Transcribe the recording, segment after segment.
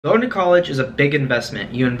Going to college is a big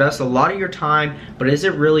investment. You invest a lot of your time, but is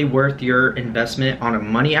it really worth your investment on a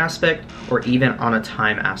money aspect or even on a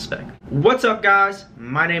time aspect? What's up, guys?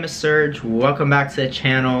 My name is Serge. Welcome back to the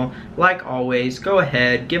channel. Like always, go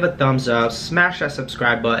ahead, give a thumbs up, smash that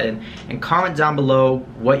subscribe button, and comment down below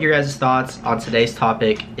what your guys' thoughts on today's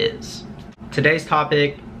topic is. Today's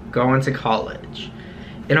topic, going to college.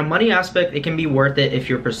 In a money aspect, it can be worth it if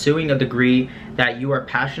you're pursuing a degree that you are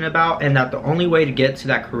passionate about and that the only way to get to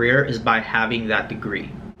that career is by having that degree.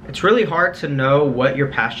 It's really hard to know what your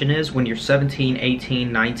passion is when you're 17,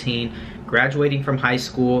 18, 19, graduating from high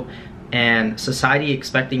school, and society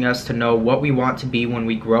expecting us to know what we want to be when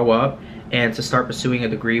we grow up and to start pursuing a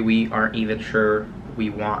degree we aren't even sure we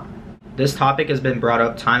want. This topic has been brought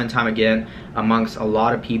up time and time again amongst a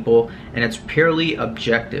lot of people, and it's purely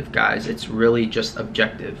objective, guys. It's really just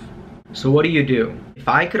objective. So what do? If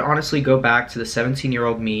I could honestly go back to the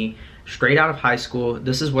 17-year-old me straight out of high school,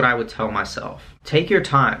 this is what I would tell myself. Take your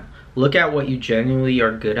time. Look at what you genuinely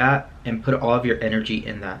are good at and put all of your energy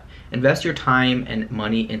in that. Invest your time and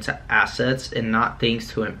money into assets and not things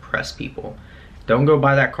to impress people. Don't go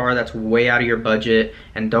buy that car that's way out of your budget,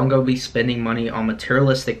 and don't go be spending money on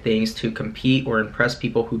materialistic things to compete or impress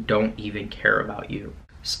people who don't even care about you.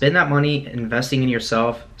 Spend that money investing in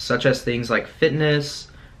yourself, such as things like fitness,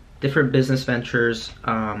 different business ventures,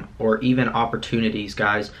 or even opportunities,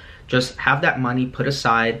 guys. Just have that money put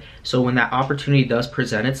aside so when that opportunity does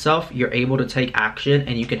present itself, you're able to take action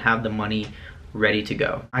and you can have the money ready to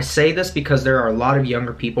go. I say this because there are a lot of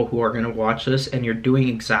younger people who are going to watch this, and you're doing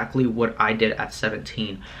exactly what I did at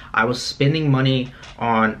 17. I was spending money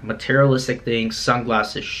on materialistic things,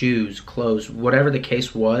 sunglasses, shoes, clothes, whatever the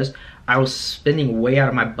case was. I was spending way out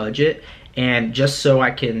of my budget, and just so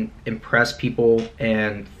I can impress people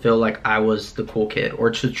and feel like I was the cool kid,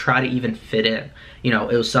 or to try to even fit in. You know,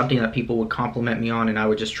 it was something that people would compliment me on and I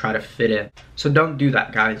would just try to fit in. So don't do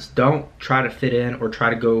that, guys. Don't try to fit in or try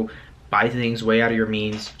to go buy things way out of your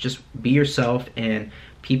means. Just be yourself, and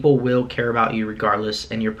people will care about you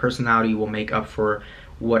regardless, and your personality will make up for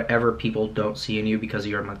whatever people don't see in you because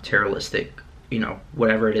you're materialistic. You know,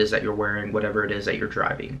 whatever it is that you're wearing, whatever it is that you're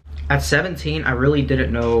driving. At 17, I really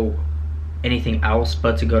didn't know anything else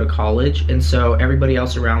but to go to college, and so everybody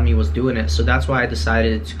else around me was doing it, so that's why I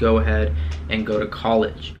decided to go ahead and go to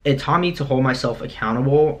college. It taught me to hold myself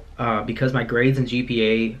accountable because my grades and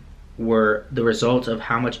GPA were the result of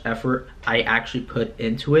how much effort I actually put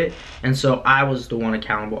into it, and so I was the one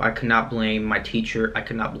accountable. I could not blame my teacher, I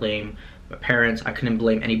could not blame my parents, I couldn't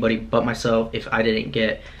blame anybody but myself if I didn't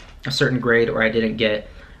get a certain grade, or I didn't get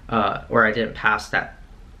or I didn't pass that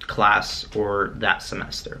class or that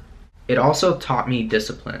semester. It also taught me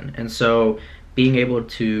discipline, and so being able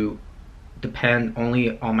to depend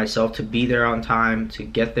only on myself to be there on time, to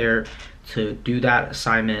get there, to do that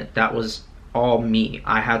assignment, that was all me.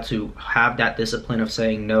 I had to have that discipline of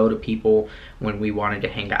saying no to people when we wanted to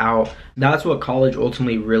hang out. That's what college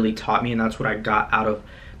ultimately really taught me, and that's what I got out of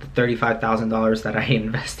the $35,000 that I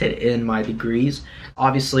invested in my degrees.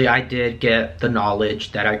 Obviously, I did get the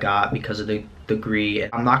knowledge that I got because of the degree.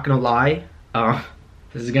 I'm not gonna lie,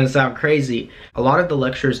 this is gonna sound crazy. A lot of the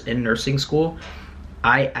lectures in nursing school,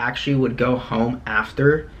 I actually would go home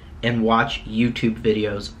after and watch YouTube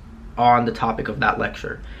videos on the topic of that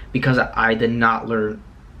lecture because I did not learn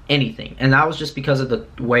anything, and that was just because of the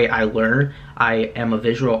way I learn. I am a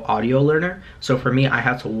visual audio learner, so for me, I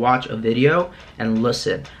had to watch a video and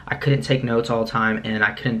listen. I couldn't take notes all the time, and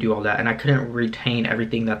I couldn't do all that, and I couldn't retain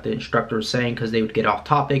everything that the instructor was saying because they would get off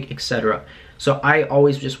topic, etc. So I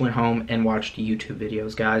always just went home and watched YouTube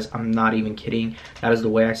videos, guys. I'm not even kidding. That is the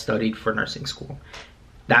way I studied for nursing school.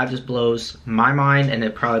 That just blows my mind, and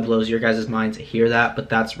it probably blows your guys' mind to hear that, but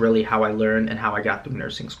that's really how I learned and how I got through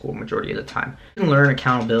nursing school majority of the time. You can learn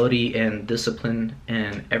accountability and discipline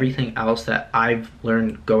and everything else that I've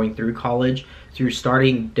learned going through college through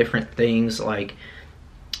starting different things like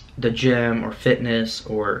the gym or fitness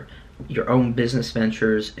or your own business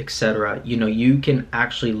ventures, etc. You know, you can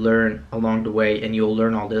actually learn along the way, and you'll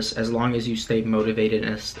learn all this as long as you stay motivated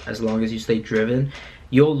and as long as you stay driven.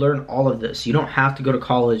 You'll learn all of this. You don't have to go to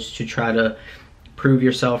college to try to prove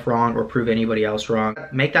yourself wrong or prove anybody else wrong.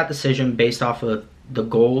 Make that decision based off of the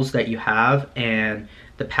goals that you have and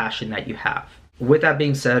the passion that you have. With that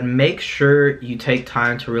being said, make sure you take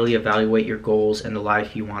time to really evaluate your goals and the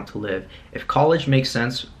life you want to live. If college makes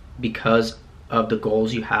sense because of the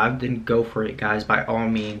goals you have, then go for it, guys. By all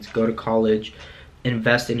means, go to college,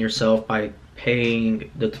 invest in yourself by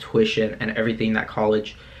paying the tuition and everything that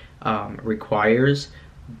college requires.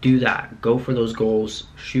 Do that. Go for those goals,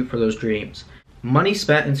 shoot for those dreams. Money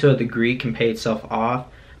spent into a degree can pay itself off,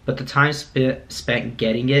 but the time spent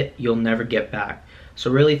getting it, you'll never get back.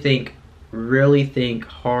 So really think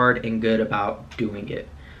hard and good about doing it.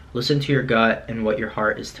 Listen to your gut and what your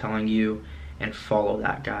heart is telling you, and follow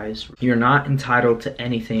that, guys. You're not entitled to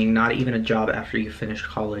anything, not even a job after you finish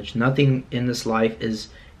college. Nothing in this life is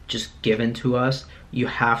just given to us. You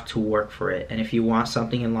have to work for it, and if you want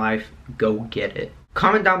something in life, go get it.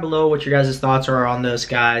 Comment down below what your guys' thoughts are on this,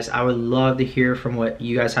 guys. I would love to hear from what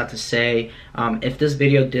you guys have to say. If this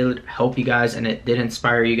video did help you guys and it did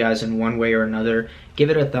inspire you guys in one way or another, give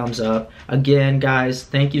it a thumbs up. Again, guys,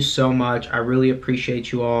 thank you so much. I really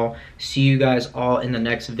appreciate you all. See you guys all in the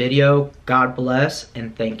next video. God bless,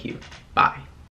 and thank you. Bye.